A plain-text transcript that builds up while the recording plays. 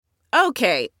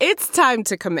Okay, it's time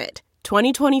to commit.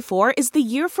 2024 is the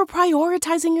year for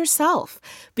prioritizing yourself.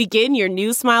 Begin your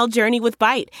new smile journey with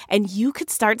Byte, and you could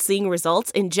start seeing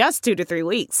results in just 2 to 3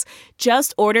 weeks.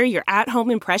 Just order your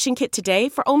at-home impression kit today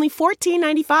for only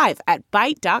 $14.95 at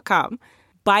Byte.com.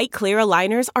 Byte Clear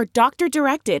aligners are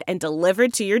doctor-directed and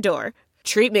delivered to your door.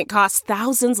 Treatment costs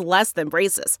thousands less than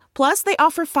braces. Plus, they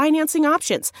offer financing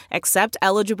options, accept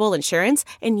eligible insurance,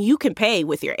 and you can pay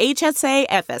with your HSA,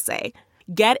 FSA.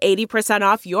 Get 80%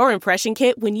 off your impression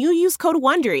kit when you use code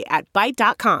WONDERY at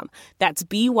Byte.com. That's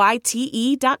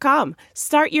BYTE.com.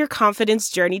 Start your confidence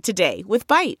journey today with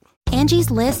Byte.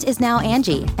 Angie's List is now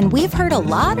Angie, and we've heard a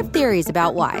lot of theories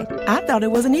about why. I thought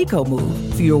it was an eco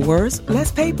move. Fewer words,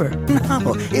 less paper.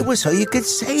 No, it was so you could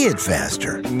say it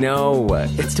faster. No,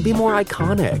 it's to be more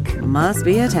iconic. Must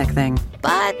be a tech thing.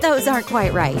 But those aren't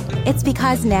quite right. It's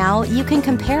because now you can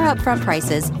compare upfront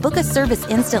prices, book a service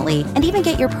instantly, and even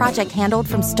get your project handled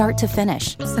from start to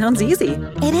finish. Sounds easy.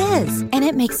 It is, and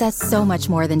it makes us so much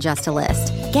more than just a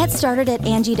list. Get started at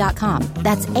Angie.com.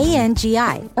 That's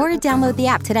ANGI, or download the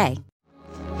app today.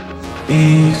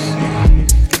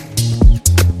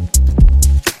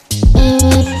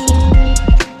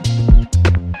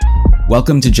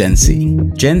 Welcome to Gen Z.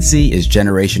 Gen Z is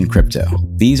Generation Crypto.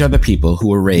 These are the people who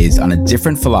were raised on a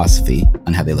different philosophy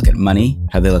on how they look at money,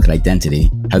 how they look at identity,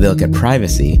 how they look at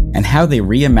privacy, and how they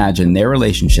reimagine their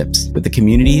relationships with the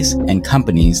communities and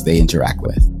companies they interact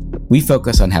with. We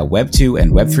focus on how Web 2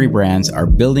 and Web 3 brands are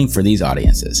building for these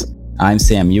audiences. I'm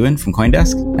Sam Ewan from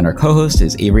CoinDesk, and our co-host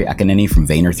is Avery Akineni from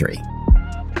Vayner3.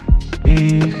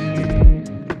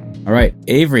 All right,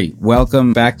 Avery,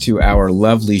 welcome back to our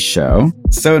lovely show.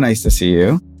 So nice to see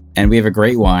you. And we have a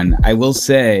great one. I will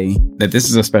say that this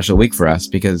is a special week for us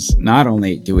because not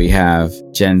only do we have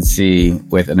Gen Z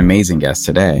with an amazing guest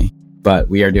today, but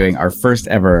we are doing our first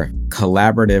ever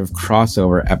collaborative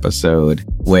crossover episode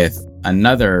with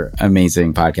another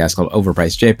amazing podcast called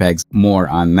Overpriced JPEGs. More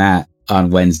on that on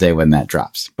Wednesday when that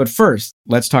drops. But first,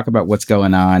 let's talk about what's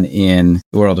going on in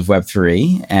the world of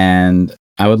Web3. And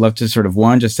I would love to sort of,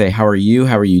 one, just say, how are you?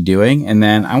 How are you doing? And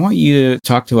then I want you to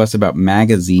talk to us about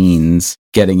magazines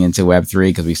getting into Web3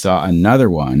 because we saw another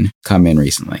one come in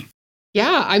recently.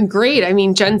 Yeah, I'm great. I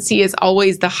mean, Gen Z is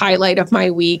always the highlight of my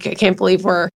week. I can't believe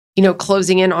we're,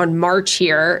 closing in on March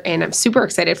here. And I'm super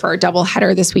excited for our double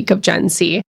header this week of Gen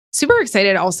Z. Super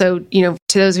excited also, to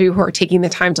those of you who are taking the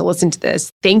time to listen to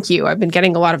this, thank you. I've been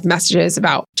getting a lot of messages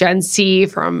about Gen Z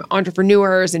from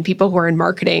entrepreneurs and people who are in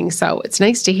marketing. So it's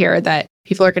nice to hear that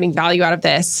people are getting value out of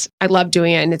this. I love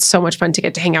doing it. And it's so much fun to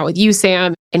get to hang out with you,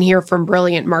 Sam, and hear from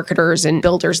brilliant marketers and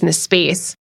builders in this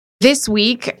space. This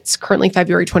week, it's currently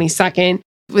February 22nd.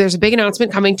 There's a big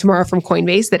announcement coming tomorrow from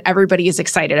Coinbase that everybody is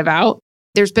excited about.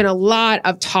 There's been a lot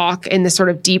of talk in the sort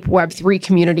of deep Web3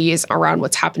 communities around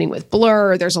what's happening with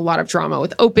Blur. There's a lot of drama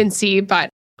with OpenSea, but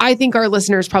I think our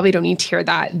listeners probably don't need to hear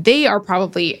that. They are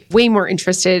probably way more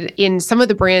interested in some of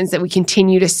the brands that we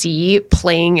continue to see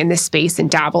playing in this space and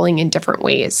dabbling in different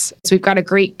ways. So we've got a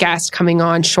great guest coming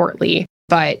on shortly,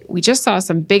 but we just saw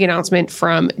some big announcement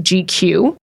from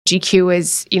GQ. GQ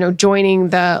is, joining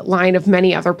the line of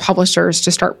many other publishers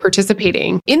to start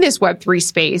participating in this Web3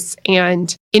 space.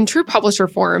 And in true publisher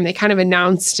form, they kind of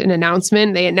announced an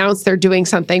announcement. They announced they're doing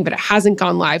something, but it hasn't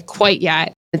gone live quite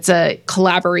yet. It's a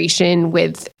collaboration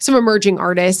with some emerging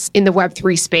artists in the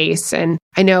Web3 space. And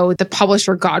I know the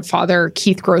publisher godfather,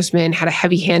 Keith Grossman, had a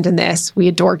heavy hand in this. We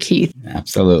adore Keith.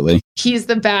 Absolutely. He's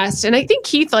the best. And I think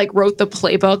Keith wrote the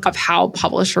playbook of how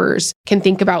publishers can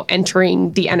think about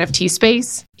entering the NFT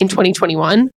space in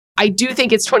 2021. I do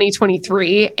think it's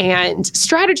 2023 and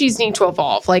strategies need to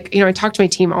evolve. I talk to my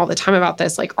team all the time about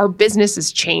this. Our business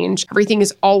has changed. Everything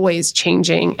is always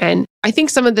changing. And I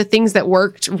think some of the things that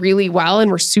worked really well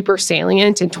and were super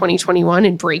salient in 2021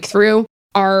 and breakthrough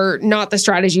are not the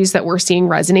strategies that we're seeing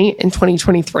resonate in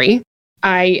 2023.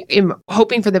 I am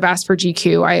hoping for the best for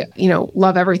GQ. I,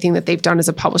 love everything that they've done as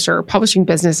a publisher. Publishing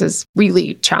business is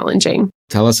really challenging.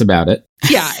 Tell us about it.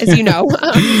 Yeah, as you know.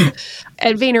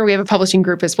 At Vayner, we have a publishing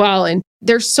group as well. And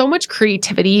there's so much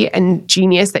creativity and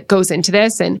genius that goes into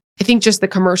this. And I think just the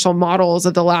commercial models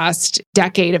of the last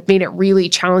decade have made it really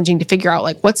challenging to figure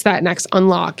out what's that next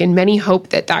unlock. And many hope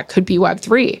that that could be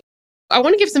Web3. I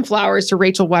want to give some flowers to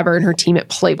Rachel Weber and her team at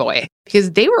Playboy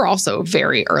because they were also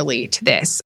very early to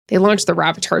this. They launched the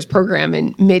Rabbitars program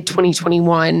in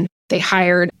mid-2021. They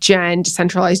hired Jen,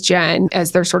 Decentralized Jen,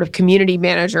 as their sort of community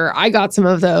manager. I got some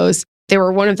of those. They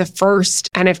were one of the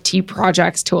first NFT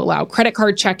projects to allow credit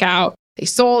card checkout. They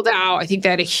sold out. I think they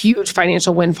had a huge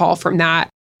financial windfall from that.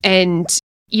 And,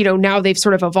 now they've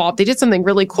sort of evolved. They did something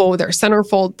really cool with their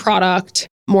Centerfold product.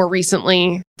 more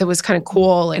recently that was kind of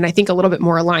cool and I think a little bit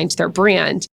more aligned to their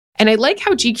brand. And I like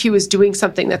how GQ is doing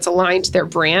something that's aligned to their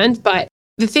brand. But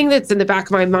the thing that's in the back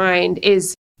of my mind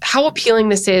is how appealing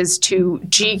this is to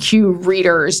GQ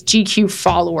readers, GQ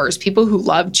followers, people who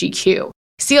love GQ.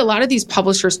 I see a lot of these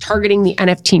publishers targeting the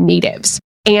NFT natives.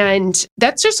 And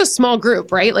that's just a small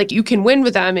group, right? Like you can win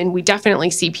with them, and we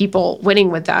definitely see people winning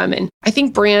with them. And I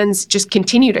think brands just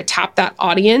continue to tap that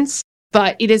audience,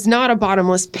 but it is not a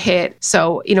bottomless pit.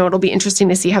 So, it'll be interesting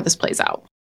to see how this plays out.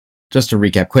 Just to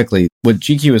recap quickly, what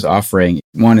GQ is offering,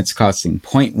 one, it's costing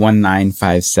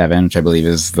 0.1957, which I believe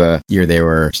is the year they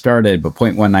were started, but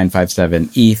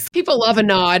 0.1957 ETH. People love a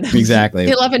nod. Exactly.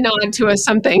 They love a nod to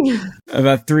something.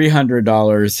 About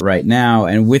 $300 right now.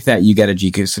 And with that, you get a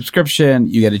GQ subscription.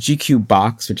 You get a GQ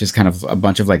box, which is kind of a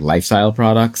bunch of like lifestyle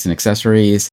products and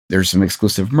accessories. There's some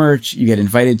exclusive merch. You get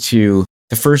invited to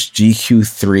the first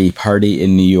GQ3 party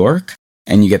in New York.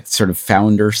 And you get sort of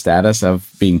founder status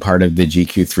of being part of the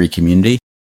GQ3 community.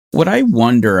 What I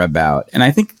wonder about, and I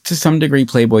think to some degree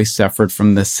Playboy suffered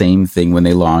from the same thing when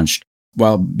they launched,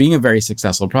 while being a very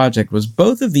successful project, was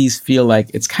both of these feel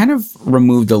like it's kind of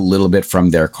removed a little bit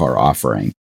from their core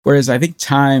offering. Whereas I think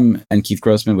Time and Keith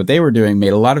Grossman, what they were doing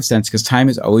made a lot of sense because Time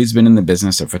has always been in the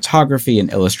business of photography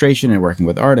and illustration and working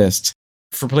with artists.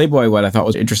 For Playboy, what I thought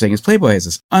was interesting is Playboy has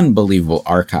this unbelievable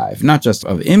archive, not just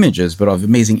of images, but of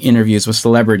amazing interviews with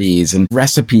celebrities and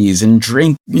recipes and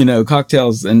drink,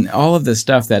 cocktails and all of this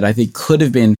stuff that I think could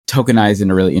have been tokenized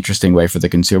in a really interesting way for the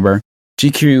consumer.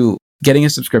 GQ, getting a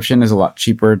subscription is a lot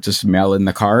cheaper to mail in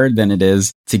the card than it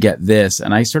is to get this.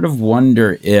 And I sort of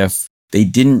wonder if they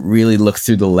didn't really look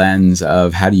through the lens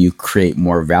of how do you create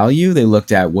more value. They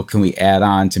looked at what can we add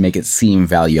on to make it seem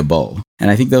valuable.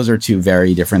 And I think those are two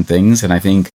very different things. And I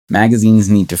think magazines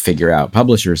need to figure out,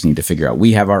 publishers need to figure out.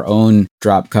 We have our own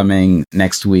drop coming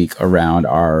next week around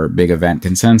our big event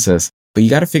Consensus. But you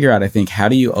got to figure out, I think, how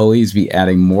do you always be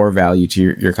adding more value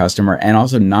to your customer and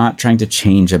also not trying to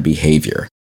change a behavior.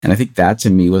 And I think that to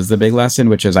me was the big lesson,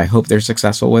 which is I hope they're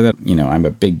successful with it. I'm a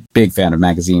big fan of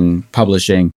magazine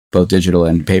publishing, both digital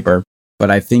and paper. But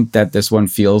I think that this one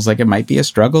feels like it might be a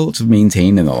struggle to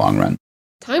maintain in the long run.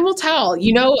 Time will tell.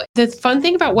 The fun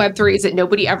thing about Web3 is that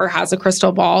nobody ever has a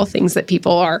crystal ball. Things that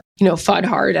people are, FUD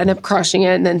hard, end up crushing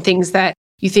it. And then things that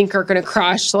you think are going to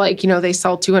crush, like, they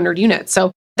sell 200 units.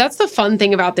 So that's the fun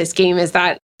thing about this game is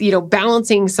that,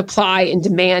 balancing supply and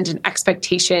demand and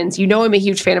expectations. I'm a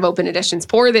huge fan of open editions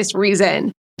for this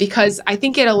reason, because I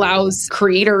think it allows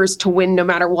creators to win no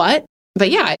matter what. But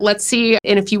yeah, let's see.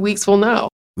 In a few weeks, we'll know.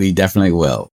 We definitely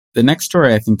will. The next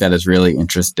story I think that is really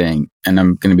interesting, and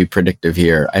I'm going to be predictive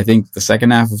here. I think the second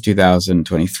half of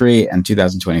 2023 and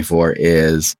 2024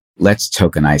 is let's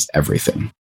tokenize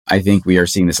everything. I think we are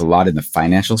seeing this a lot in the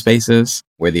financial spaces,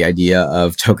 where the idea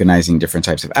of tokenizing different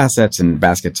types of assets and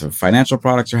baskets of financial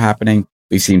products are happening.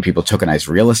 We've seen people tokenize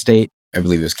real estate. I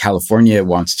believe it was California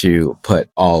wants to put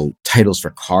all titles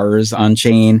for cars on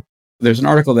chain. There's an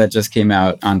article that just came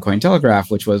out on Cointelegraph,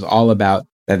 which was all about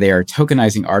that they are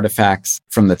tokenizing artifacts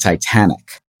from the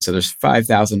Titanic. So there's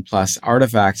 5,000 plus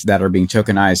artifacts that are being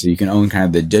tokenized so you can own kind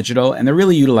of the digital. And they're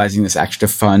really utilizing this actually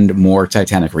to fund more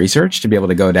Titanic research to be able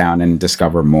to go down and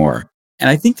discover more. And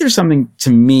I think there's something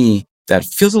to me that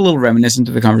feels a little reminiscent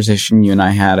to the conversation you and I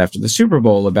had after the Super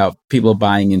Bowl about people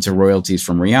buying into royalties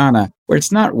from Rihanna, where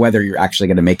it's not whether you're actually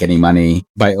going to make any money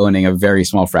by owning a very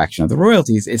small fraction of the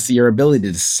royalties. It's your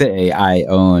ability to say, I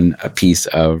own a piece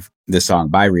of the song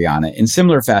by Rihanna. In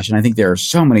similar fashion, I think there are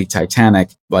so many Titanic,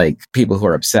 people who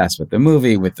are obsessed with the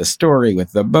movie, with the story,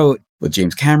 with the boat, with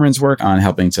James Cameron's work on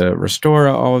helping to restore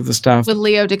all of the stuff. With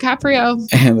Leo DiCaprio.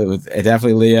 And with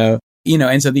definitely Leo.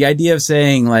 And so the idea of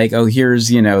saying here's,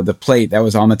 the plate that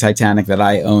was on the Titanic that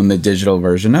I own the digital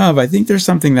version of, I think there's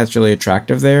something that's really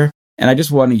attractive there. And I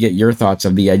just want to get your thoughts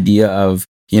of the idea of,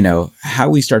 how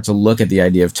we start to look at the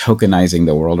idea of tokenizing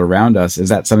the world around us. Is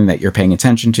that something that you're paying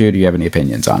attention to? Do you have any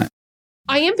opinions on it?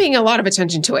 I am paying a lot of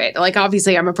attention to it.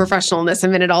 Obviously, I'm a professional in this.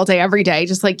 I'm in it all day, every day,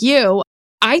 just like you.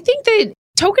 I think that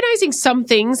tokenizing some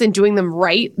things and doing them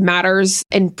right matters,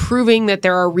 and proving that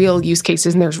there are real use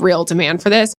cases and there's real demand for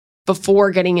this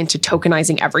before getting into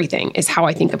tokenizing everything is how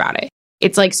I think about it.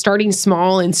 It's like starting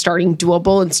small and starting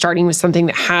doable and starting with something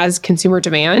that has consumer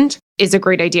demand is a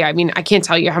great idea. I mean, I can't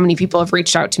tell you how many people have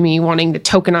reached out to me wanting to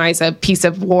tokenize a piece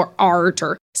of art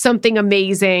or something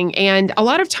amazing. And a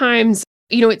lot of times,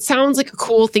 it sounds like a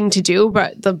cool thing to do,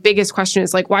 but the biggest question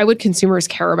is why would consumers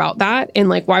care about that? And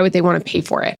why would they want to pay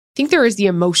for it? I think there is the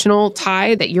emotional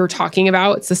tie that you're talking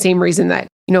about. It's the same reason that,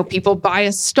 people buy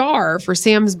a star for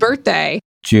Sam's birthday.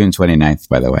 June 29th,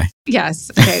 by the way.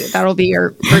 Yes. Okay. That'll be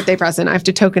your birthday present. I have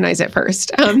to tokenize it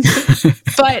first.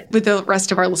 But with the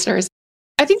rest of our listeners,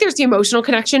 I think there's the emotional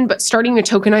connection, but starting to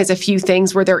tokenize a few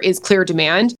things where there is clear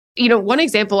demand. One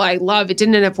example I love, it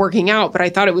didn't end up working out, but I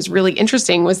thought it was really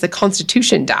interesting, was the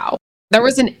Constitution DAO. There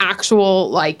was an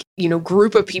actual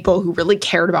group of people who really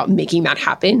cared about making that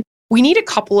happen. We need a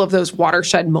couple of those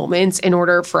watershed moments in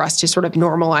order for us to sort of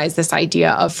normalize this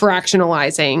idea of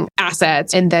fractionalizing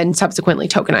assets and then subsequently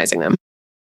tokenizing them.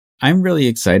 I'm really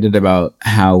excited about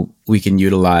how we can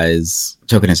utilize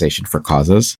tokenization for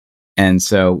causes. And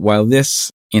so while this,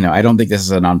 I don't think this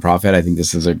is a nonprofit. I think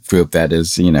this is a group that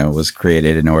is, was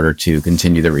created in order to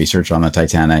continue the research on the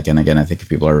Titanic. And again, I think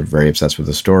people are very obsessed with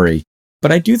the story.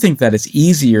 But I do think that it's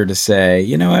easier to say,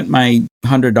 you know what, my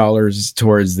 $100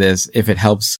 towards this, if it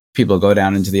helps people go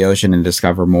down into the ocean and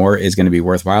discover more, is going to be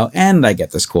worthwhile. And I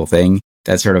get this cool thing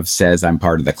that sort of says I'm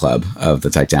part of the club of the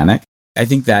Titanic. I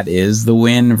think that is the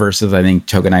win versus I think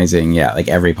tokenizing,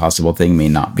 every possible thing may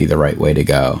not be the right way to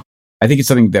go. I think it's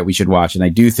something that we should watch. And I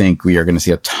do think we are going to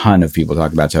see a ton of people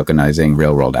talk about tokenizing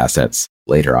real world assets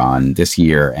later on this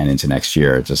year and into next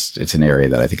year. It's an area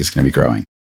that I think is going to be growing.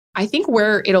 I think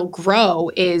where it'll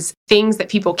grow is things that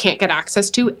people can't get access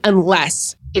to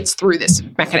unless it's through this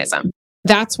mechanism.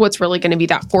 That's what's really going to be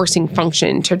that forcing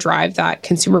function to drive that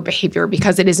consumer behavior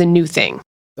because it is a new thing.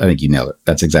 I think you nailed it.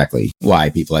 That's exactly why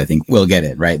people, I think, will get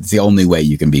it, right? It's the only way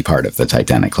you can be part of the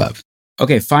Titanic Club.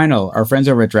 Okay, final. Our friends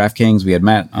over at DraftKings, we had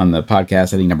Matt on the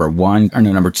podcast, I think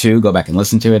number 2. Go back and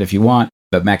listen to it if you want.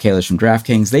 But Matt Kalish from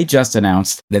DraftKings, they just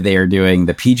announced that they are doing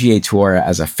the PGA Tour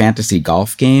as a fantasy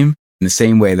golf game. In the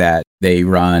same way that they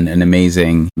run an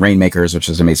amazing Rainmakers, which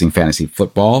is amazing fantasy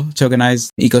football tokenized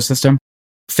ecosystem.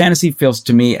 Fantasy feels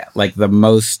to me like the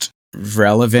most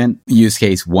relevant use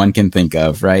case one can think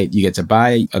of, right? You get to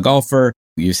buy a golfer,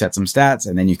 you set some stats,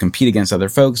 and then you compete against other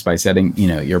folks by setting,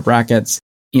 your brackets.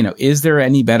 Is there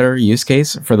any better use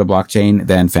case for the blockchain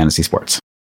than fantasy sports?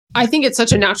 I think it's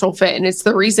such a natural fit. And it's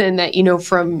the reason that,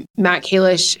 from Matt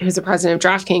Kalish, who's the president of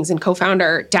DraftKings and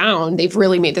co-founder, down, they've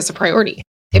really made this a priority.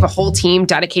 They have a whole team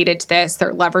dedicated to this.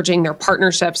 They're leveraging their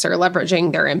partnerships. They're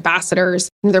leveraging their ambassadors.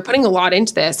 They're putting a lot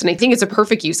into this. And I think it's a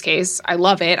perfect use case. I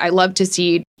love it. I love to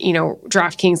see,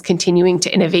 DraftKings continuing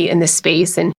to innovate in this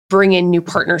space and bring in new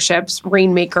partnerships.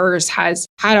 Rainmakers has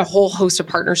had a whole host of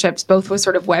partnerships, both with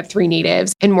sort of Web3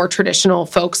 natives and more traditional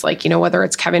folks like, whether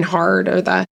it's Kevin Hart or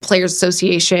the Players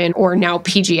Association or now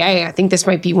PGA. I think this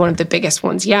might be one of the biggest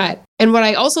ones yet. And what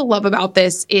I also love about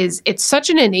this is it's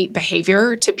such an innate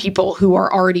behavior to people who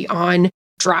are already on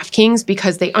DraftKings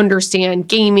because they understand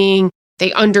gaming,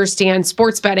 they understand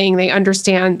sports betting, they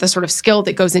understand the sort of skill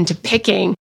that goes into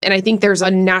picking. And I think there's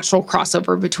a natural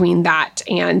crossover between that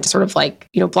and sort of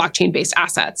blockchain-based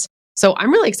assets. So I'm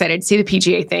really excited to see the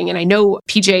PGA thing. And I know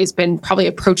PGA has been probably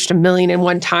approached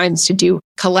 1,000,001 times to do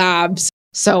collabs.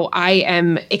 So I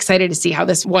am excited to see how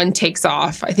this one takes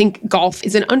off. I think golf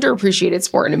is an underappreciated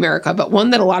sport in America, but one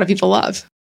that a lot of people love.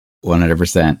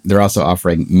 100%. They're also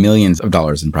offering millions of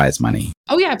dollars in prize money.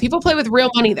 Oh yeah, people play with real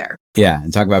money there. Yeah,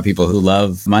 and talk about people who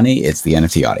love money, it's the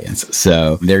NFT audience.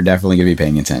 So they're definitely going to be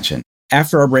paying attention.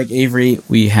 After our break, Avery,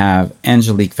 we have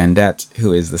Angelic Vendette,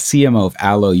 who is the CMO of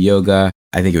Alo Yoga.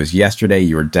 I think it was yesterday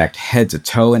you were decked head to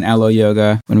toe in Alo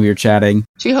Yoga when we were chatting.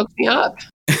 She hooked me up.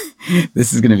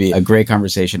 This is going to be a great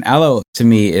conversation. Alo, to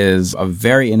me, is a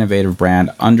very innovative brand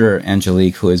under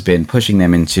Angelic, who has been pushing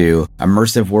them into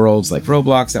immersive worlds like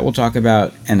Roblox that we'll talk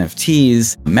about,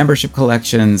 NFTs, membership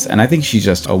collections, and I think she's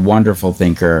just a wonderful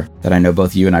thinker that I know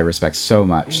both you and I respect so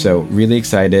much. So really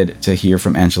excited to hear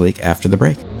from Angelic after the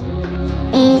break.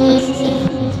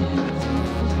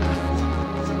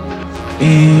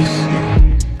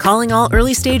 Calling all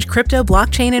early-stage crypto,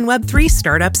 blockchain, and Web3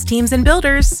 startups, teams, and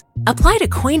builders. Apply to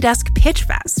CoinDesk Pitch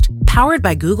Fest, powered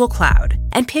by Google Cloud,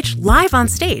 and pitch live on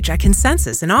stage at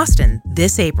Consensus in Austin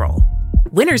this April.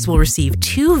 Winners will receive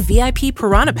 2 VIP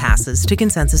Piranha Passes to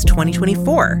Consensus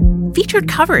 2024, featured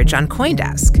coverage on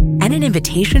CoinDesk, and an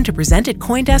invitation to present at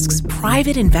CoinDesk's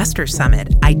Private Investor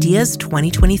Summit, Ideas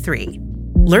 2023.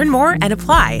 Learn more and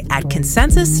apply at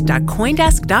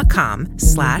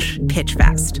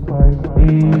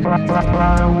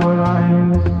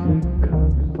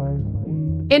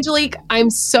consensus.coindesk.com/pitchfest. Angelic, I'm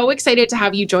so excited to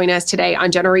have you join us today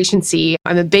on Generation C.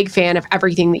 I'm a big fan of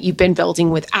everything that you've been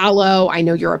building with Alo. I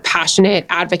know you're a passionate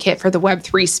advocate for the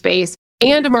Web3 space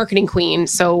and a marketing queen.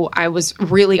 So I was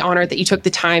really honored that you took the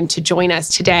time to join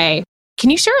us today. Can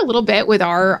you share a little bit with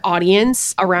our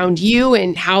audience around you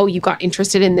and how you got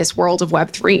interested in this world of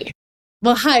Web3?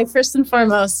 Well, hi, first and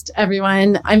foremost,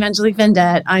 everyone. I'm Angelic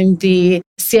Vendette. I'm the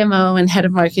CMO and head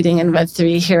of marketing and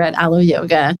Web3 here at Alo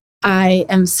Yoga. I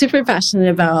am super passionate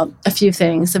about a few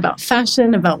things, about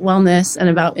fashion, about wellness, and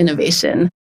about innovation.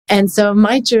 And so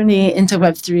my journey into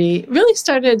Web3 really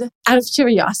started out of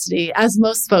curiosity, as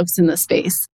most folks in the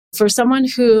space. For someone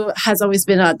who has always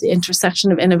been at the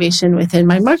intersection of innovation within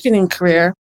my marketing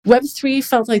career, Web3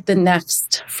 felt like the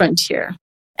next frontier.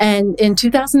 And in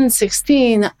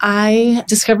 2016, I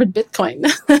discovered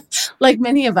Bitcoin, like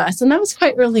many of us. And that was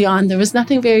quite early on. There was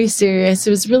nothing very serious. It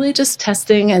was really just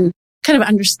testing and kind of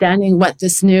understanding what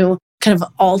this new kind of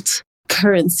alt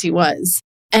currency was.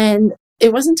 And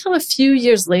it wasn't until a few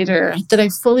years later that I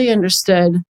fully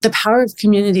understood the power of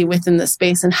community within the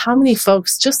space and how many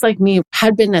folks, just like me,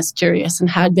 had been as curious and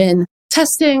had been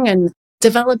testing and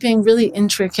developing really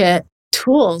intricate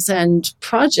tools and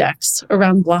projects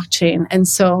around blockchain. And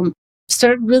so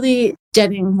started really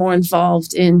getting more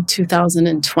involved in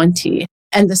 2020.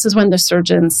 And this is when the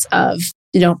surgence of,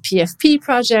 PFP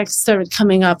projects started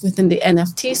coming up within the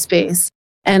NFT space.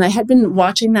 And I had been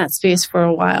watching that space for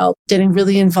a while, getting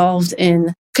really involved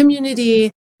in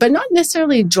community, but not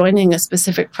necessarily joining a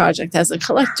specific project as a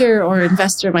collector or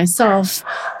investor myself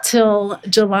till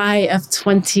July of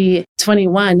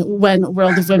 2021 when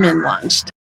World of Women launched.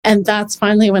 And that's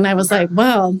finally when I was like,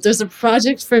 wow, there's a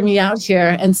project for me out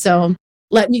here. And so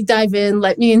let me dive in,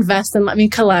 let me invest, and let me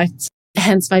collect.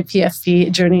 Hence my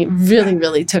PFP journey really,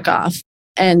 really took off.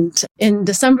 And in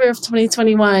December of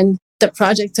 2021, the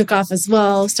project took off as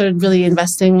well, started really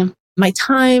investing my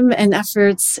time and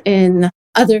efforts in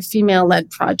other female-led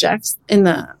projects in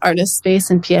the artist space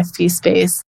and PFP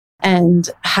space, and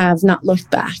have not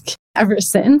looked back ever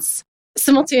since.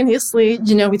 Simultaneously,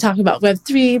 we talk about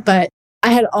Web3, but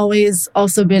I had always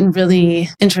also been really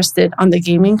interested on the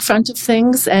gaming front of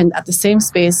things. And at the same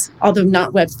space, although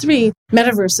not Web3,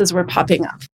 metaverses were popping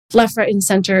up left, right, and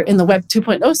center in the Web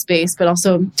 2.0 space, but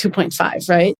also 2.5,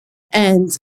 right?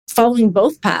 And following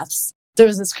both paths, there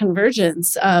was this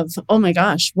convergence of, oh my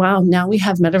gosh, wow, now we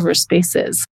have metaverse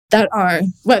spaces that are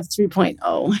Web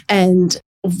 3.0. And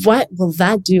what will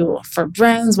that do for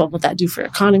brands? What will that do for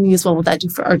economies? What will that do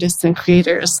for artists and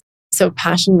creators? So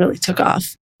passion really took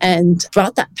off and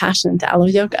brought that passion to Alo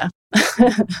Yoga.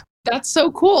 That's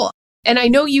so cool. And I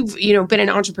know you've, been an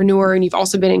entrepreneur and you've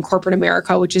also been in corporate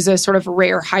America, which is a sort of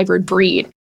rare hybrid breed.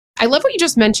 I love what you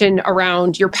just mentioned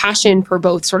around your passion for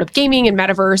both sort of gaming and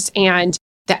metaverse and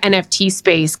the NFT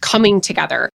space coming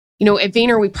together. At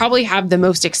Vayner, we probably have the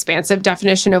most expansive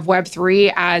definition of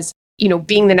Web3 as,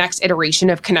 being the next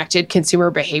iteration of connected consumer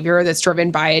behavior that's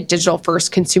driven by a digital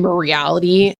first consumer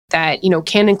reality that,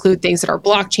 can include things that are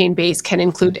blockchain based, can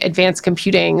include advanced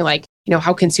computing, like,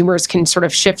 how consumers can sort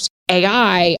of shift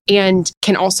AI, and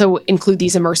can also include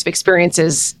these immersive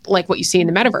experiences like what you see in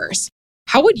the metaverse.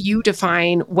 How would you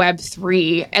define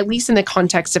Web3, at least in the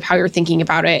context of how you're thinking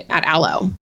about it at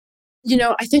Alo?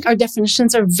 I think our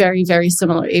definitions are very, very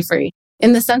similar, Avery,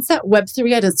 in the sense that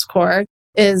Web3 at its core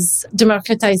is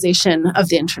democratization of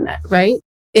the internet, right?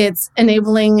 It's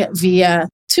enabling via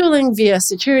tooling, via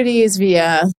securities,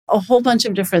 via a whole bunch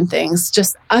of different things,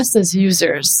 just us as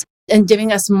users, and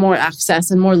giving us more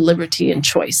access and more liberty and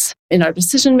choice in our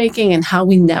decision making and how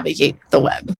we navigate the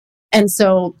web. And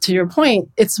so to your point,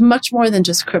 it's much more than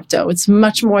just crypto. It's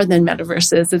much more than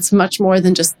metaverses. It's much more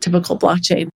than just typical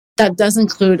blockchain. That does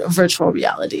include virtual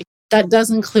reality. That does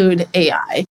include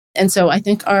AI. And so I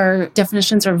think our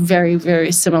definitions are very,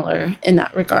 very similar in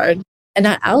that regard. And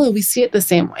at Alo, we see it the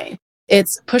same way.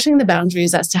 It's pushing the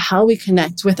boundaries as to how we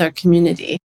connect with our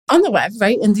community on the web,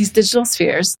 right? In these digital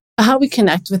spheres, how we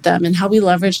connect with them and how we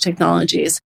leverage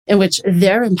technologies in which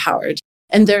they're empowered.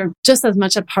 And they're just as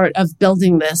much a part of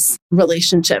building this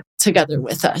relationship together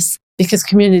with us, because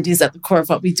community is at the core of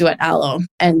what we do at Alo.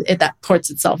 And that ports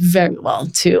itself very well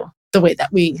to the way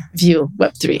that we view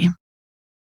Web3.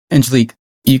 Angelic,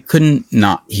 you couldn't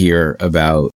not hear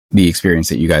about the experience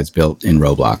that you guys built in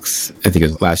Roblox. I think it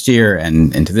was last year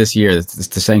and into this year, it's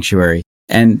the Sanctuary.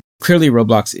 And clearly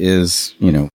Roblox is,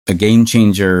 a game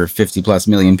changer, 50 plus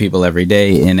million people every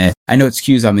day in it. I know it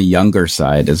skews on the younger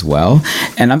side as well.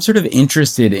 And I'm sort of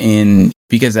interested in,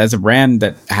 because as a brand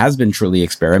that has been truly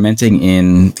experimenting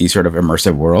in these sort of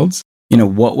immersive worlds,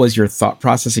 what was your thought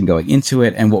process in going into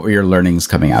it, and what were your learnings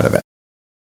coming out of it?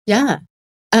 Yeah.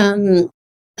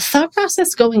 Thought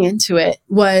process going into it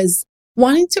was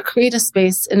wanting to create a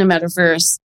space in a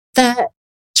metaverse that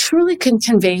truly can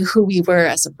convey who we were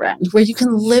as a brand, where you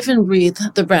can live and breathe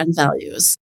the brand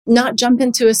values, not jump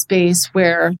into a space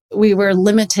where we were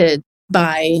limited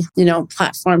by,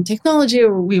 platform technology,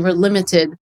 or we were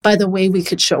limited by the way we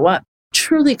could show up.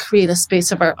 Truly create a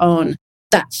space of our own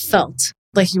that felt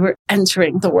like you were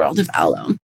entering the world of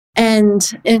Alo. And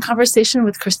in conversation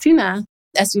with Christina,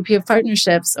 SVP of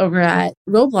partnerships over at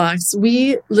Roblox,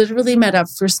 we literally met up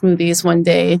for smoothies one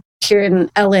day here in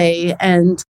LA,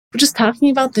 and we're just talking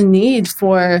about the need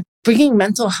for bringing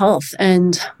mental health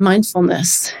and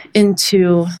mindfulness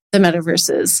into the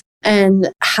metaverses,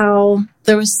 and how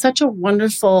there was such a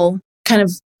wonderful kind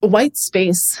of white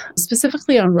space,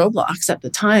 specifically on Roblox at the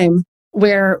time,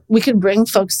 where we could bring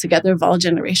folks together of all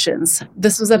generations.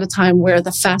 This was at a time where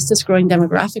the fastest growing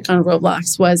demographic on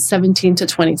Roblox was 17 to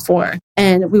 24.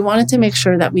 And we wanted to make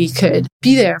sure that we could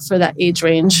be there for that age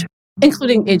range,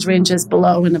 including age ranges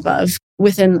below and above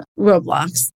within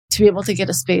Roblox, to be able to get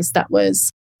a space that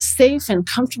was safe and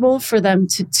comfortable for them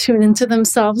to tune into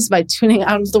themselves by tuning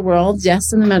out of the world,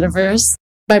 yes, in the metaverse,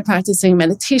 by practicing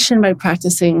meditation, by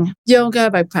practicing yoga,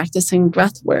 by practicing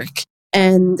breath work.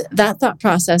 And that thought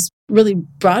process really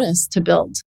brought us to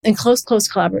build, in close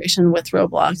collaboration with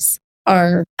Roblox,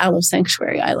 our Aloe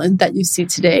Sanctuary Island that you see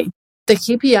today. The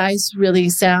KPIs really,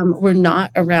 Sam, were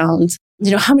not around,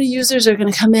 how many users are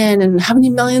going to come in and how many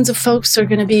millions of folks are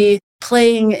going to be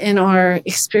playing in our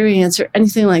experience or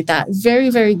anything like that. Very,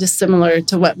 very dissimilar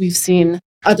to what we've seen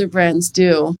other brands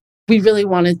do. We really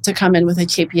wanted to come in with a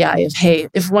KPI of, hey,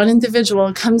 if one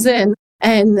individual comes in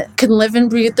and can live and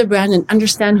breathe the brand and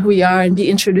understand who we are and be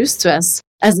introduced to us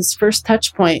as its first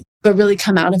touch point, but really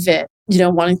come out of it,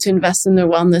 wanting to invest in their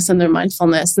wellness and their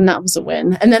mindfulness. And that was a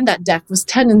win. And then that deck was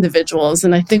 10 individuals.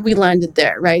 And I think we landed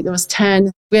there, right? It was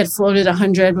 10. We had floated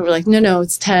 100, but we're like, no,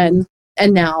 it's 10.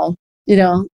 And now,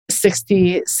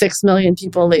 66 million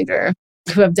people later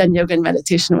who have done yoga and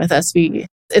meditation with us.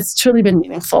 It's truly been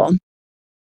meaningful.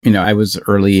 I was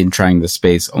early in trying this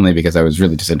space only because I was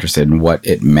really just interested in what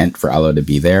it meant for Aloe to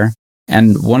be there.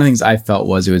 And one of the things I felt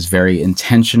was it was very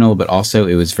intentional, but also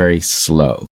it was very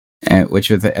slow,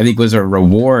 which I think was a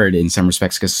reward in some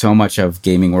respects, because so much of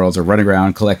gaming worlds are running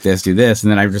around, collect this, do this.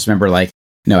 And then I just remember I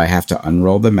have to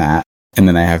unroll the mat, and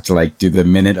then I have to do the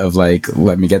minute of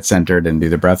let me get centered and do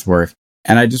the breath work.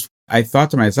 And I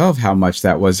thought to myself how much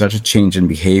that was such a change in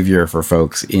behavior for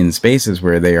folks in spaces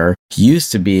where they are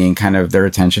used to being their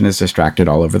attention is distracted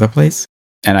all over the place.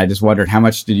 And I just wondered, how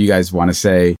much did you guys want to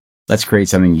say, let's create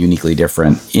something uniquely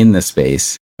different in the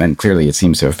space? And clearly it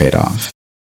seems to have paid off.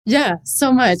 Yeah,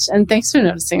 so much. And thanks for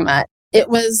noticing that. It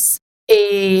was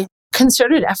a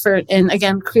concerted effort in,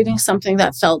 again, creating something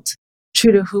that felt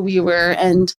true to who we were.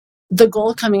 And the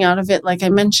goal coming out of it, like I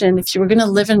mentioned, if you were going to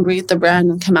live and breathe the brand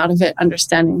and come out of it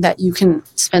understanding that you can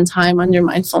spend time on your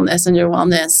mindfulness and your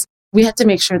wellness, we had to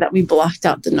make sure that we blocked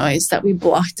out the noise, that we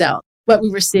blocked out what we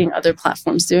were seeing other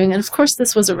platforms doing. And of course,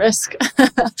 this was a risk,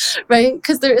 right?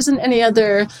 Because there isn't any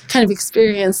other kind of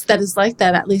experience that is like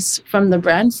that, at least from the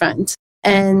brand front.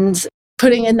 And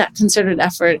putting in that concerted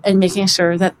effort and making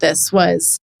sure that this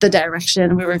was the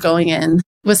direction we were going in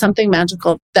was something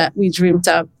magical that we dreamed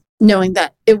up, knowing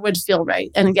that it would feel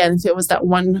right. And again, if it was that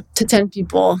 1 to 10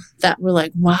 people that were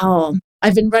like, wow,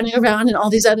 I've been running around in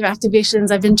all these other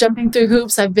activations. I've been jumping through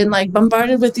hoops. I've been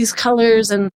bombarded with these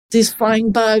colors and these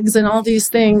flying bugs and all these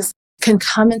things, can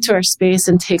come into our space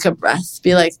and take a breath,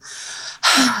 be like,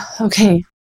 okay,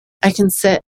 I can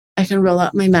sit, I can roll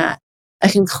out my mat, I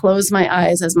can close my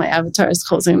eyes as my avatar is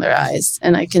closing their eyes,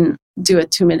 and I can do a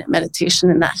 2-minute meditation,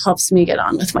 and that helps me get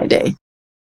on with my day.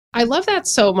 I love that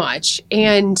so much.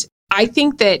 And I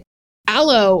think that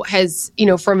Aloe has,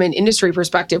 from an industry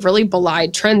perspective, really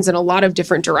belied trends in a lot of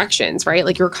different directions,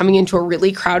 right? You're coming into a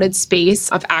really crowded space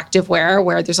of activewear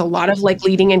where there's a lot of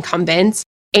leading incumbents.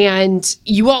 And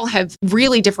you all have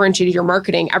really differentiated your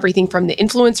marketing, everything from the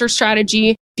influencer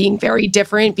strategy, being very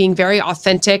different, being very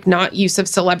authentic, not use of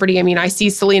celebrity. I mean, I see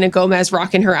Selena Gomez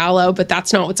rocking her Aloe, but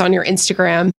that's not what's on your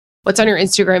Instagram. What's on your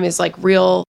Instagram is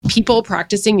real people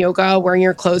practicing yoga, wearing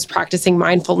your clothes, practicing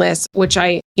mindfulness, which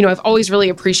I've always really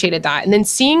appreciated that. And then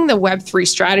seeing the Web3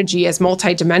 strategy as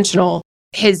multidimensional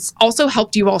has also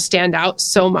helped you all stand out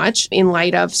so much in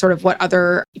light of sort of what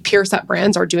other peer set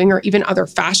brands are doing, or even other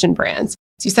fashion brands.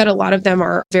 So you said a lot of them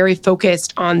are very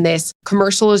focused on this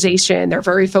commercialization. They're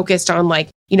very focused on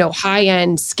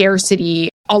high-end scarcity,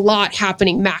 a lot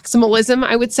happening, maximalism,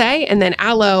 I would say. And then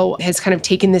Aloe has kind of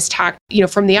taken this tack,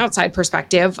 from the outside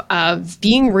perspective of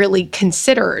being really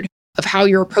considered of how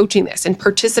you're approaching this and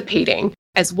participating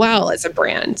as well as a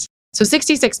brand. So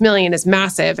 66 million is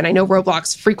massive. And I know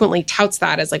Roblox frequently touts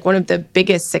that as one of the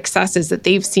biggest successes that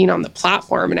they've seen on the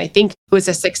platform. And I think it was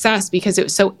a success because it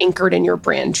was so anchored in your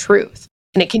brand truth.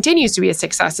 And it continues to be a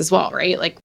success as well, right?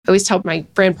 I always tell my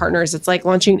brand partners, it's like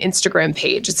launching an Instagram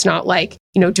page. It's not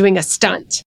doing a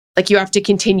stunt. You have to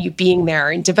continue being there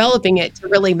and developing it to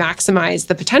really maximize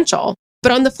the potential.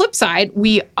 But on the flip side,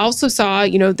 we also saw,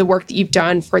 the work that you've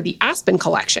done for the Aspen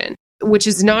collection, which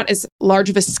is not as large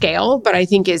of a scale, but I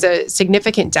think is a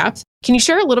significant depth. Can you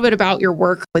share a little bit about your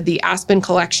work with the Aspen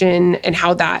collection and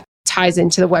how that ties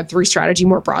into the Web3 strategy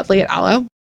more broadly at Allo?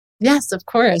 Yes, of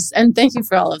course. And thank you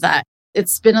for all of that.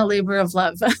 It's been a labor of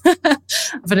love,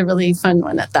 but a really fun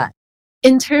one at that.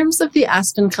 In terms of the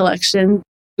Aspen collection,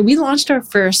 we launched our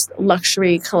first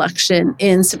luxury collection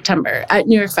in September at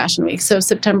New York Fashion Week. So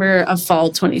September of fall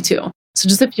 22. So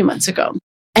just a few months ago.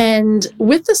 And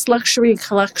with this luxury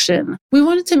collection, we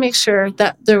wanted to make sure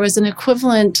that there was an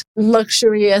equivalent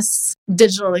luxurious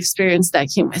digital experience that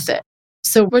came with it.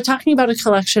 So we're talking about a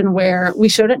collection where we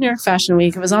showed at New York Fashion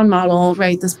Week. It was on model,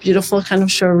 right? This beautiful kind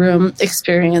of showroom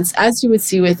experience, as you would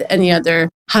see with any other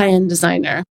high-end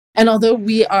designer. And although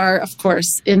we are, of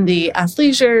course, in the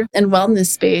athleisure and wellness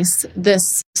space,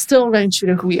 this still rang true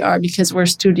to who we are because we're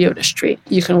studio to street.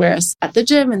 You can wear us at the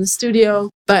gym, in the studio,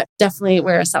 but definitely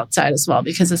wear us outside as well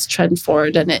because it's trend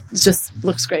forward and it just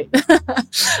looks great.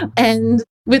 And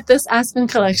with this Aspen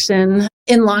collection,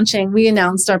 in launching, we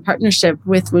announced our partnership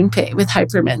with MoonPay, with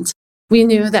Hypermint. We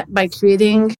knew that by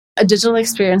creating a digital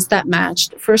experience that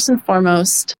matched, first and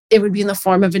foremost, it would be in the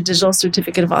form of a digital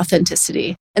certificate of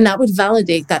authenticity. And that would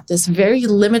validate that this very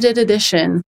limited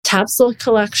edition capsule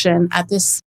collection at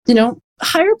this,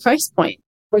 higher price point.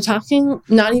 We're talking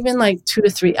not even like 2 to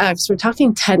 3x, we're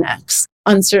talking 10x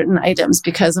on certain items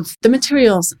because of the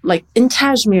materials like in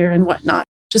cashmere and whatnot.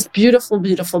 Just beautiful,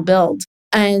 beautiful build.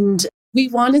 And we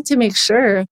wanted to make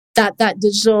sure that that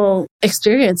digital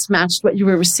experience matched what you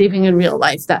were receiving in real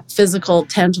life, that physical,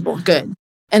 tangible good.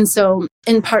 And so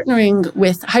in partnering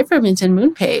with Hypermint and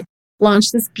MoonPay,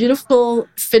 launched this beautiful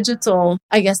phygital,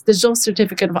 digital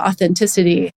certificate of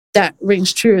authenticity that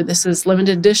rings true. This is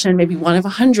limited edition, maybe one of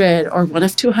 100 or one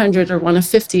of 200 or one of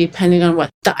 50, depending on what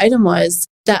the item was.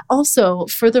 That also,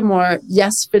 furthermore,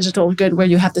 yes, phygital good, where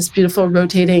you have this beautiful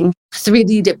rotating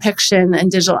 3D depiction and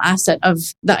digital asset of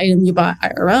the item you bought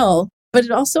IRL, but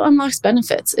it also unlocks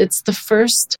benefits. It's the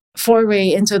first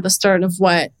foray into the start of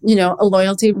what, a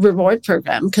loyalty reward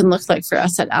program can look like for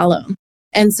us at Allo.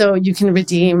 And so you can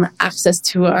redeem access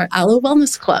to our Allo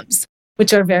Wellness Clubs,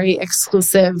 which are very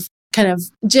exclusive kind of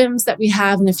gyms that we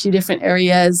have in a few different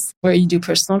areas where you do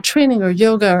personal training or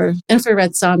yoga or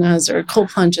infrared saunas or cold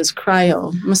plunges,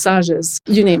 cryo, massages,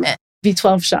 you name it,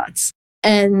 B12 shots.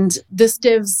 And this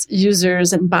gives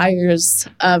users and buyers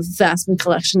of the Aspen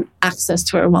collection access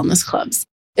to our wellness clubs.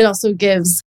 It also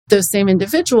gives those same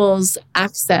individuals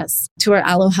access to our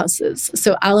Allo houses.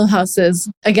 So Allo houses,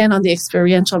 again, on the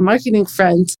experiential marketing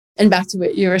front, and back to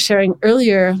what you were sharing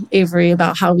earlier, Avery,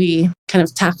 about how we kind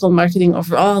of tackle marketing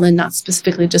overall and not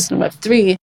specifically just in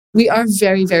Web3, we are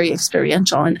very, very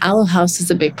experiential, and Allo House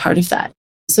is a big part of that.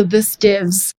 So this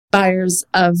gives buyers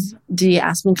of the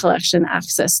Aspen collection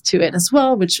access to it as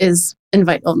well, which is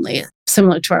invite only,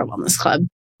 similar to our wellness club.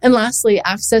 And lastly,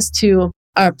 access to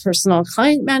our personal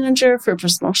client manager for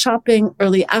personal shopping,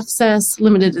 early access,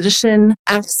 limited edition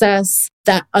access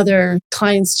that other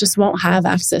clients just won't have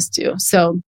access to.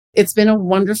 So it's been a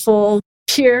wonderful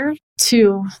peer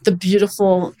to the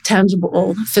beautiful,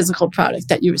 tangible, physical product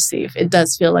that you receive. It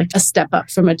does feel like a step up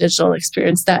from a digital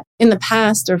experience that in the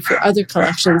past or for other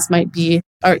collections might be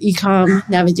our e-com,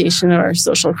 navigation, or our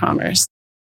social commerce.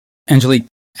 Angelic,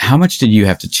 how much did you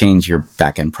have to change your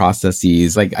back-end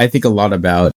processes? I think a lot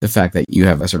about the fact that you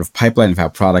have a sort of pipeline of how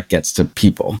product gets to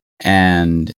people.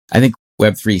 And I think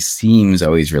Web3 seems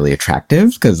always really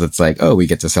attractive because it's like, oh, we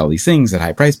get to sell these things at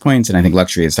high price points. And I think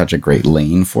luxury is such a great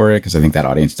lane for it because I think that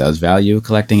audience does value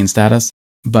collecting and status.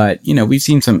 But, we've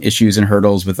seen some issues and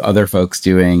hurdles with other folks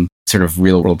doing sort of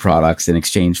real world products in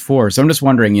exchange for. So I'm just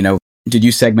wondering, did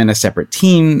you segment a separate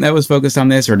team that was focused on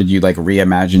this, or did you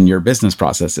reimagine your business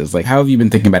processes? How have you been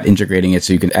thinking about integrating it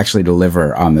so you can actually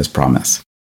deliver on this promise?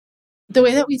 The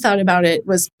way that we thought about it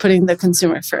was putting the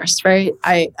consumer first, right?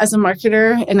 As a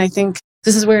marketer, and I think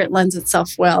this is where it lends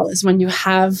itself well, is when you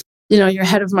have, your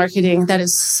head of marketing that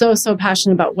is so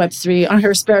passionate about Web3 on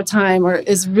her spare time or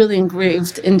is really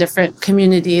engraved in different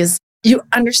communities. You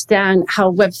understand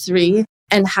how Web3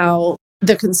 and how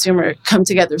the consumer come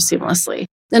together seamlessly.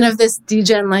 None of this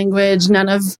degen language, none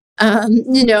of,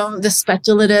 the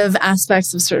speculative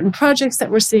aspects of certain projects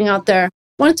that we're seeing out there.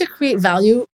 Wanted to create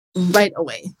value right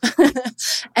away.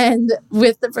 And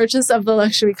with the purchase of the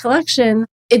luxury collection,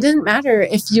 it didn't matter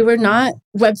if you were not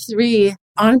Web3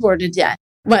 onboarded yet.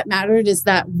 What mattered is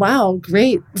that, wow,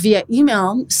 great, via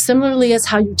email, similarly as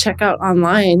how you check out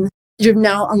online, you're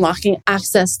now unlocking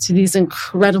access to these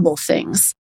incredible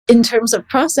things. In terms of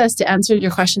process, to answer your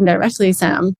question directly,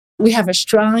 Sam, we have a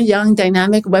strong, young,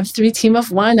 dynamic Web3 team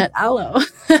of one at Allo.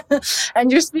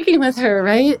 And you're speaking with her,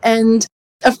 right? And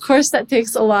of course, that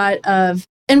takes a lot of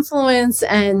influence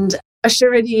and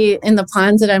assurity in the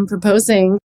plans that I'm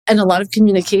proposing, and a lot of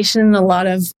communication, a lot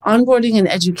of onboarding and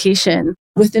education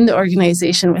within the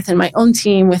organization, within my own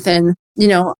team, within,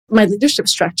 my leadership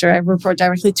structure. I report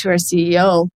directly to our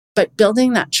CEO, but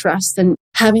building that trust and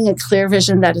having a clear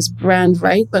vision that is brand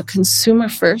right, but consumer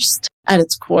first at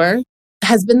its core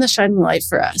has been the shining light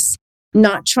for us.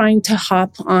 Not trying to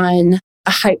hop on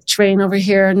a hype train over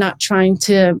here, not trying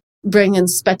to bring in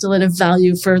speculative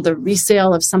value for the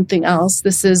resale of something else.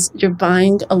 This is, you're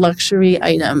buying a luxury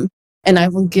item, and I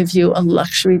will give you a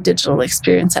luxury digital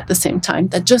experience at the same time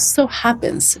that just so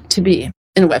happens to be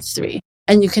in Web3.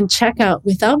 And you can check out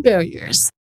without barriers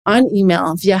on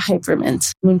email via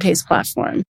Hypermint, MoonPay's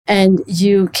platform. And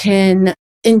you can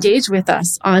engage with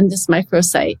us on this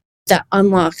microsite that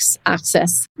unlocks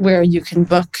access where you can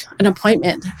book an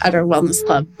appointment at our wellness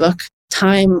club, book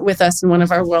time with us in one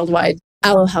of our worldwide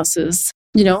aloe houses.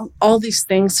 All these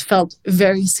things felt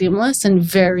very seamless and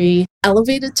very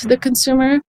elevated to the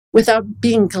consumer without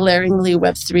being glaringly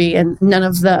Web3 and none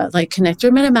of the connect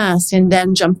your MetaMask and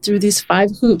then jump through these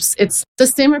 5 hoops. It's the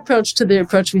same approach to the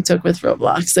approach we took with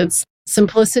Roblox. It's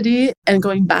simplicity and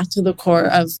going back to the core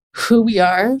of who we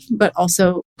are, but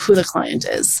also who the client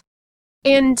is.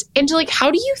 And Angelic,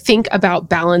 how do you think about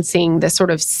balancing the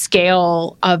sort of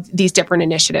scale of these different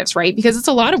initiatives, right? Because it's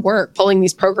a lot of work pulling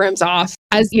these programs off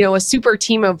as, a super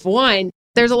team of one.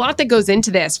 There's a lot that goes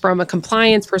into this from a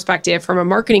compliance perspective, from a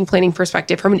marketing planning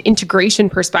perspective, from an integration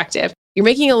perspective. You're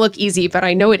making it look easy, but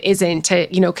I know it isn't to,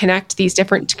 connect these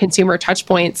different consumer touch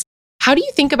points. How do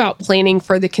you think about planning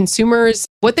for the consumers,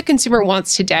 what the consumer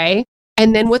wants today,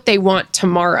 and then what they want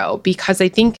tomorrow? Because I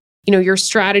think your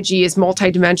strategy is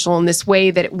multidimensional in this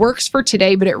way that it works for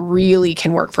today, but it really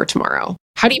can work for tomorrow.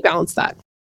 How do you balance that?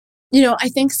 I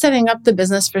think setting up the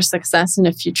business for success in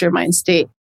a future mind state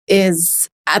is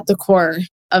at the core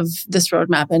of this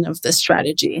roadmap and of this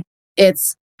strategy.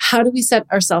 It's how do we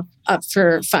set ourselves up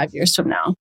for 5 years from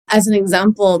now? As an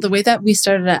example, the way that we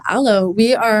started at Aloe,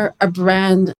 we are a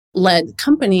brand-led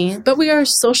company, but we are a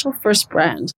social-first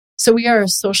brand. So we are a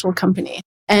social company.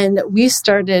 And we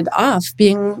started off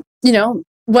being,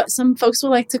 what some folks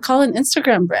will like to call an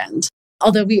Instagram brand.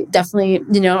 Although we definitely,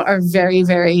 are very,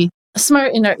 very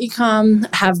smart in our e-com,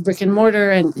 have brick and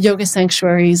mortar and yoga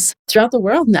sanctuaries throughout the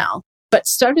world now, but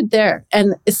started there.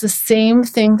 And it's the same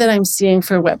thing that I'm seeing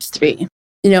for Web3.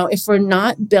 If we're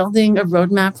not building a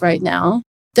roadmap right now,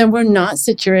 then we're not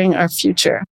securing our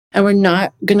future and we're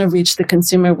not going to reach the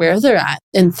consumer where they're at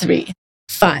in 3,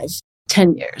 5,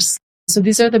 10 years. So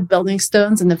these are the building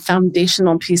stones and the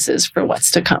foundational pieces for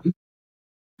what's to come.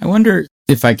 I wonder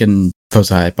if I can pose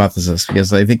a hypothesis,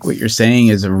 because I think what you're saying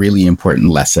is a really important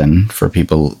lesson for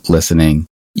people listening.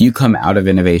 You come out of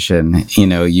innovation,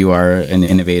 you are an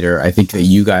innovator. I think that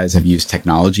you guys have used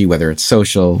technology, whether it's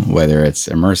social, whether it's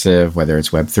immersive, whether it's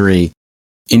Web3,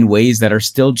 in ways that are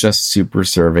still just super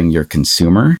serving your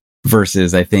consumer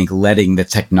versus, I think, letting the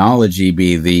technology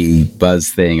be the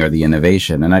buzz thing or the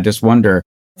innovation. And I just wonder,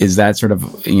 is that sort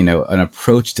of, an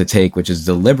approach to take, which is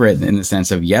deliberate in the sense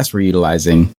of, yes, we're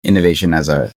utilizing innovation as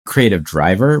a creative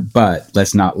driver, but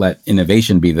let's not let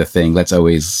innovation be the thing. Let's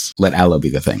always let Aloe be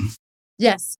the thing.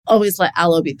 Yes, always let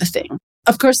Aloe be the thing.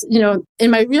 Of course,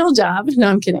 in my real job, no,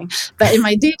 I'm kidding. But in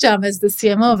my day job as the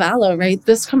CMO of Aloe, right,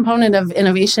 this component of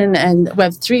innovation and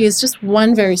Web3 is just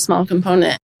one very small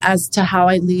component as to how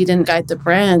I lead and guide the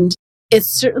brand. It's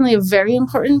certainly a very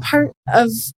important part of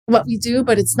what we do,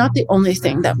 but it's not the only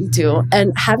thing that we do.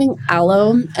 And having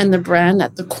Aloe and the brand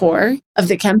at the core of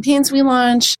the campaigns we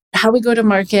launch, how we go to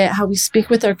market, how we speak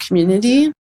with our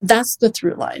community, that's the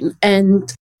through line.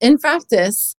 And in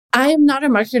practice, I am not a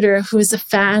marketer who is a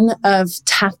fan of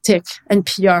tactic and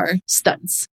PR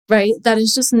stunts, right? That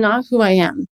is just not who I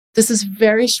am. This is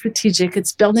very strategic.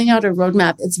 It's building out a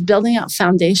roadmap. It's building out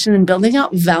foundation and building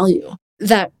out value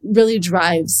that really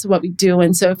drives what we do.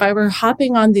 And so if I were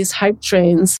hopping on these hype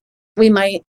trains, we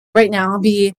might right now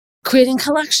be creating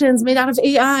collections made out of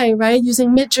AI, right? Using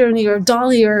Midjourney or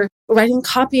Dolly or writing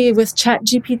copy with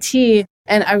ChatGPT.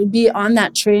 And I would be on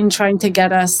that train trying to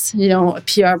get us, a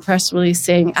PR press release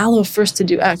saying Aloe first to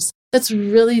do X. That's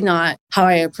really not how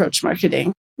I approach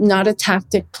marketing. Not a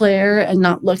tactic player and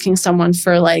not looking someone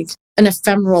for an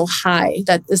ephemeral high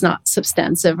that is not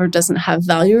substantive or doesn't have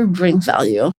value or bring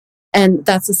value. And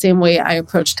that's the same way I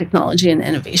approach technology and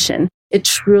innovation. It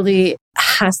truly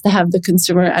has to have the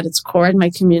consumer at its core and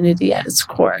my community at its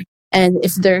core. And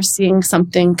if they're seeing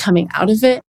something coming out of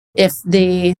it, if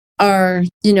they are,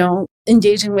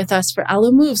 engaging with us for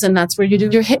Aloe Moves, and that's where you do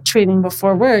your HIIT training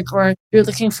before work, or you're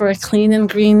looking for a clean and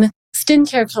green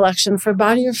skincare collection for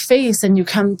body or face, and you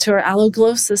come to our Aloe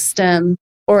Glow system,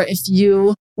 or if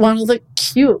you want to look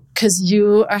cute because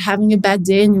you are having a bad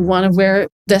day and you want to wear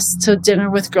this to dinner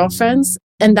with girlfriends.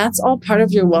 And that's all part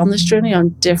of your wellness journey on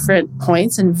different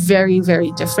points and very,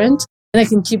 very different. And I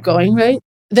can keep going, right?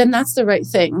 Then that's the right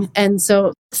thing. And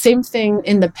so same thing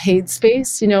in the paid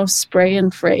space, spray and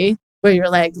pray, where you're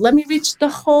like, let me reach the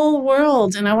whole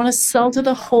world and I want to sell to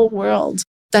the whole world.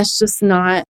 That's just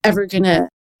not ever going to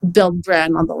build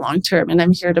brand on the long term. And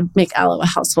I'm here to make Aloe a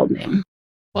household name.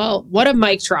 Well, what a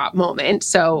mic drop moment.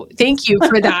 So thank you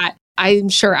for that. I'm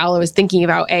sure Aloe is thinking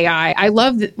about AI. I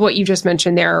love what you just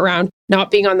mentioned there around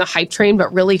not being on the hype train,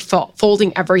 but really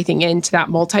folding everything into that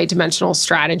multidimensional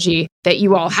strategy that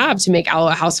you all have to make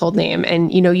Aloe a household name.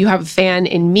 And, you have a fan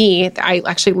in me. I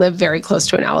actually live very close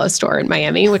to an Aloe store in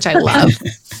Miami, which I love.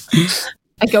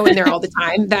 I go in there all the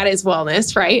time. That is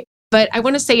wellness, right? But I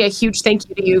want to say a huge thank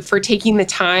you to you for taking the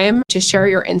time to share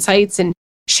your insights and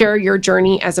share your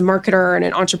journey as a marketer and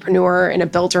an entrepreneur and a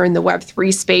builder in the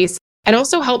Web3 space. And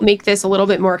also help make this a little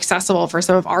bit more accessible for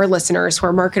some of our listeners who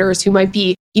are marketers who might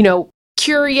be,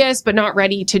 curious, but not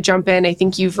ready to jump in. I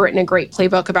think you've written a great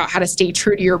playbook about how to stay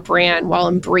true to your brand while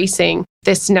embracing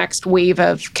this next wave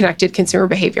of connected consumer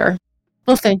behavior.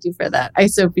 Well, thank you for that. I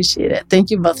so appreciate it.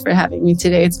 Thank you both for having me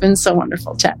today. It's been so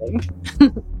wonderful chatting.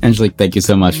 Angelic, thank you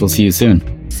so much. We'll see you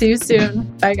soon. See you soon.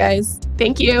 Bye, guys.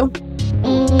 Thank you.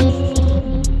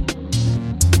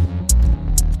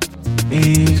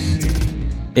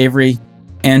 Avery,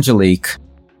 Angelic,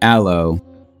 Aloe,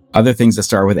 other things that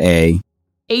start with A.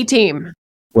 A-team.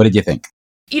 What did you think?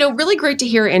 Really great to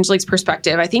hear Angelic's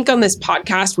perspective. I think on this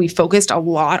podcast, we focused a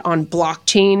lot on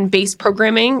blockchain-based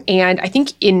programming. And I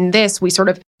think in this, we sort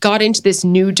of got into this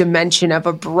new dimension of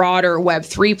a broader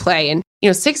Web3 play. And,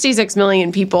 66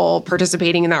 million people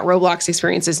participating in that Roblox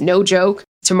experience is no joke.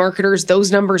 To marketers,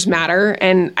 those numbers matter.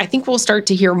 And I think we'll start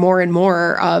to hear more and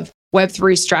more of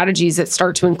Web3 strategies that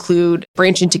start to include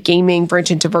branch into gaming, branch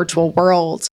into virtual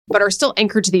worlds, but are still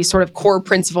anchored to these sort of core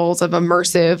principles of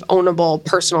immersive, ownable,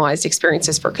 personalized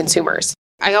experiences for consumers.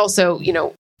 I also,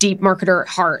 deep marketer at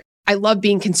heart. I love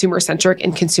being consumer centric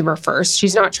and consumer first.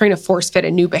 She's not trying to force fit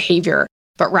a new behavior,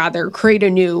 but rather create a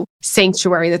new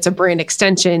sanctuary that's a brand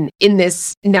extension in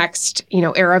this next,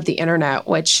 era of the internet,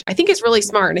 which I think is really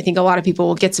smart. And I think a lot of people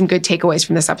will get some good takeaways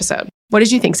from this episode. What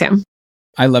did you think, Sam?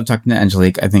 I love talking to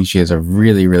Angelic. I think she is a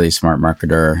really, really smart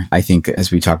marketer. I think,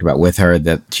 as we talked about with her,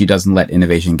 that she doesn't let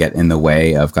innovation get in the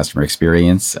way of customer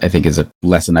experience, I think is a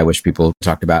lesson I wish people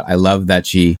talked about. I love that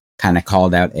she kind of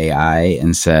called out AI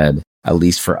and said, at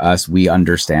least for us, we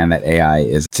understand that AI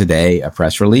is today a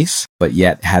press release, but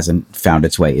yet hasn't found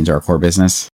its way into our core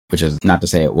business, which is not to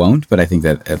say it won't, but I think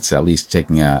that it's at least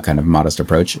taking a kind of modest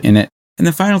approach in it. And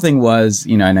the final thing was,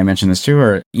 and I mentioned this to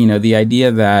her, the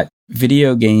idea that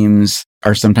video games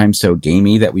are sometimes so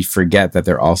gamey that we forget that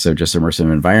they're also just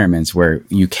immersive environments where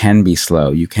you can be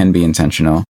slow, you can be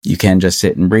intentional, you can just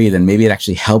sit and breathe, and maybe it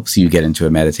actually helps you get into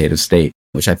a meditative state,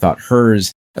 which I thought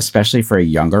hers, especially for a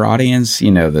younger audience,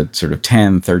 the sort of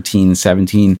 10, 13,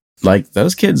 17, like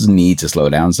those kids need to slow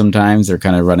down sometimes. They're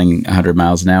kind of running 100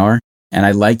 miles an hour. And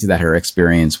I liked that her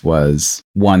experience was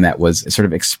one that was sort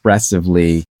of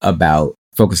expressively about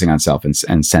focusing on self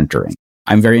and centering.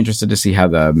 I'm very interested to see how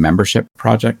the membership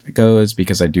project goes,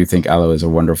 because I do think Aloe is a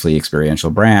wonderfully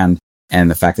experiential brand. And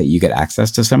the fact that you get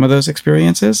access to some of those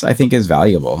experiences, I think is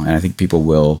valuable. And I think people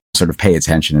will sort of pay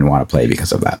attention and want to play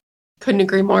because of that. Couldn't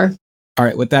agree more. All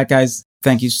right. With that, guys,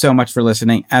 thank you so much for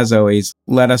listening. As always,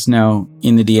 let us know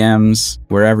in the DMs,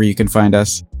 wherever you can find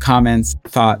us, comments,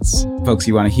 thoughts, folks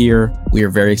you want to hear. We are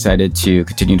very excited to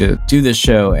continue to do this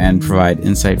show and provide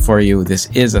insight for you. This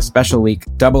is a special week,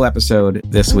 double episode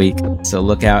this week. So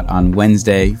look out on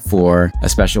Wednesday for a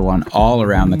special one all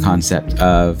around the concept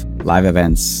of live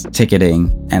events,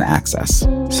 ticketing, and access.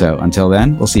 So until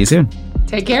then, we'll see you soon.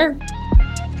 Take care.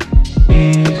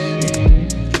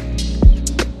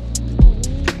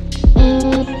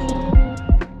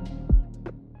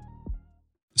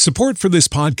 Support for this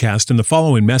podcast and the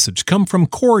following message come from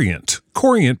Corient.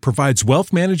 Corient provides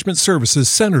wealth management services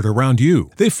centered around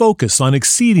you. They focus on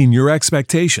exceeding your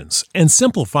expectations and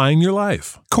simplifying your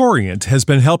life. Corient has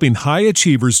been helping high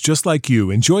achievers just like you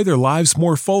enjoy their lives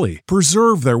more fully,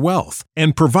 preserve their wealth,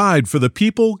 and provide for the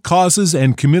people, causes,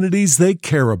 and communities they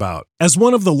care about. As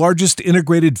one of the largest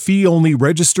integrated fee-only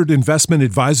registered investment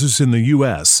advisors in the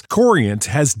U.S., Corient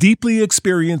has deeply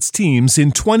experienced teams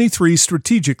in 23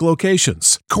 strategic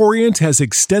locations. Corient has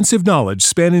extensive knowledge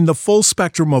spanning the full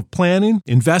spectrum of plan planning,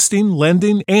 investing,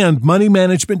 lending, and money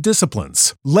management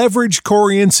disciplines. Leverage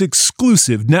Corient's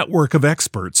exclusive network of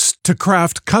experts to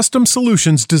craft custom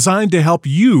solutions designed to help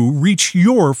you reach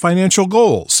your financial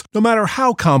goals, no matter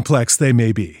how complex they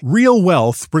may be. Real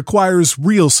wealth requires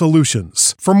real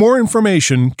solutions. For more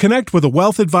information, connect with a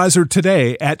wealth advisor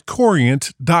today at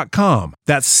Corient.com.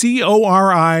 That's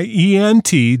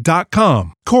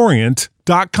Corient.com.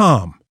 Corient.com.